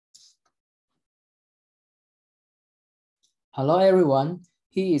Hello everyone,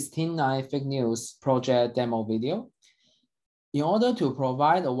 here is team009-fakenews project demo video. In order to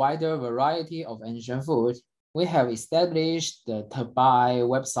provide a wider variety of Asian food, we have established the Tabai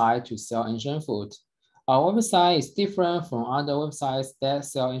website to sell Asian food. Our website is different from other websites that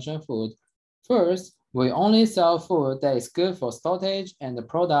sell Asian food. First, we only sell food that is good for storage and the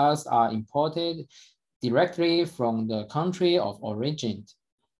products are imported directly from the country of origin.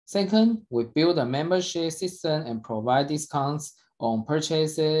 Second, we build a membership system and provide discounts on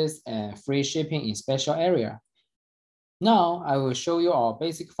purchases and free shipping in special area. Now, I will show you our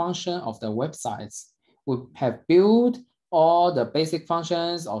basic function of the websites. We have built all the basic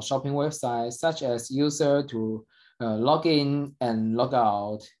functions of shopping websites, such as user to log in and log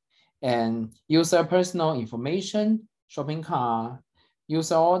out, and user personal information, shopping cart,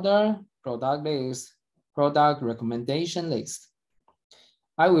 user order, product list, product recommendation list.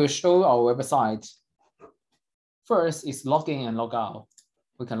 I will show our website. First is log in and log out.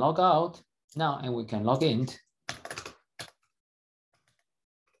 We can log out now and we can log in.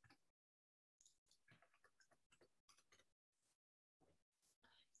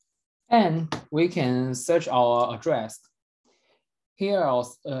 And we can search our address. Here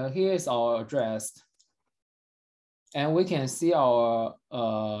is our address. And we can see our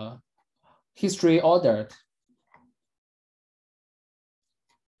history ordered.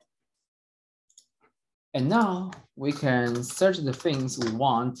 And now we can search the things we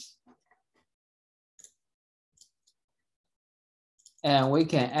want. And we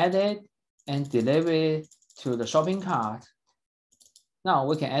can add it and deliver it to the shopping cart. Now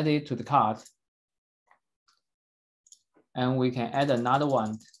we can add it to the cart. And we can add another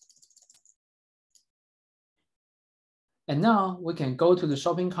one. And now we can go to the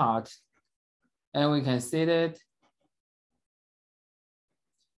shopping cart and we can see it.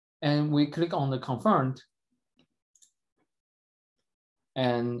 And we click on the confirmed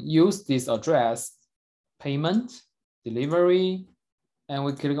and use this address, payment, delivery, and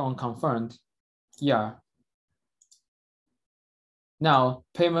we click on confirmed. Yeah. Now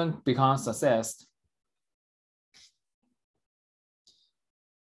payment becomes success.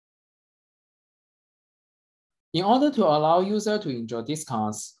 In order to allow users to enjoy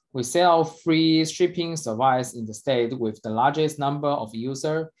discounts, we sell free shipping service in the state with the largest number of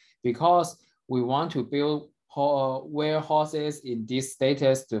users because we want to build warehouses in these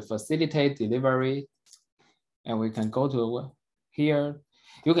states to facilitate delivery. And we can go to here.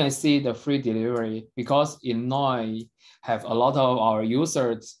 You can see the free delivery because Illinois have a lot of our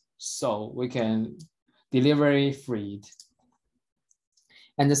users, so we can delivery free.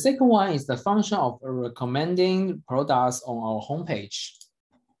 And the second one is the function of recommending products on our homepage.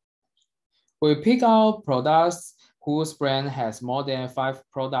 We pick out products whose brand has more than 5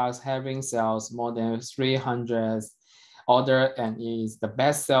 products having sales more than 300 orders and is the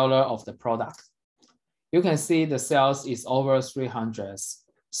best seller of the product. You can see the sales is over 300.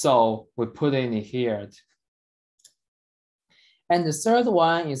 So we put it in here. And the third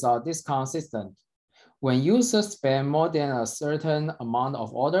one is our discount system. When users spend more than a certain amount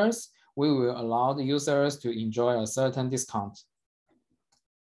of orders, we will allow the users to enjoy a certain discount.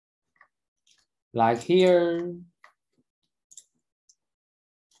 Like here.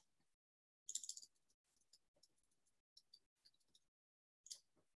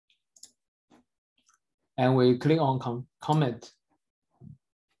 And we click on comment.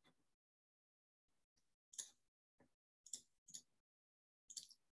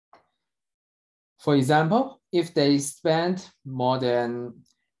 For example, if they spend more than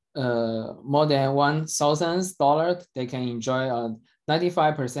 $1,000, they can enjoy a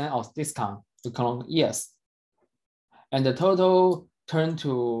 95% of discount. We click on yes. And the total turn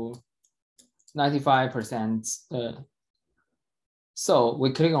to 95%. So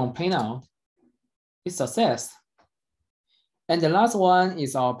we click on pay now. It's success. And the last one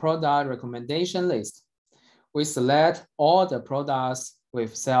is our product recommendation list. We select all the products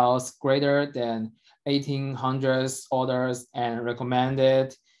with sales greater than 1,800 orders and recommend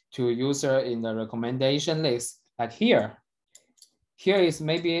it to user in the recommendation list, like here. Here is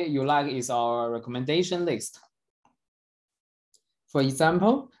maybe you like is our recommendation list. For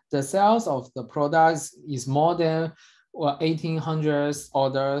example, the sales of the products is more than 1,800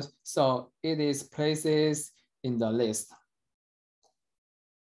 orders, so it is places in the list.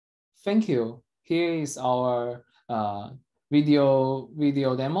 Thank you. Here is our video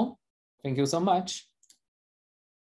demo. Thank you so much.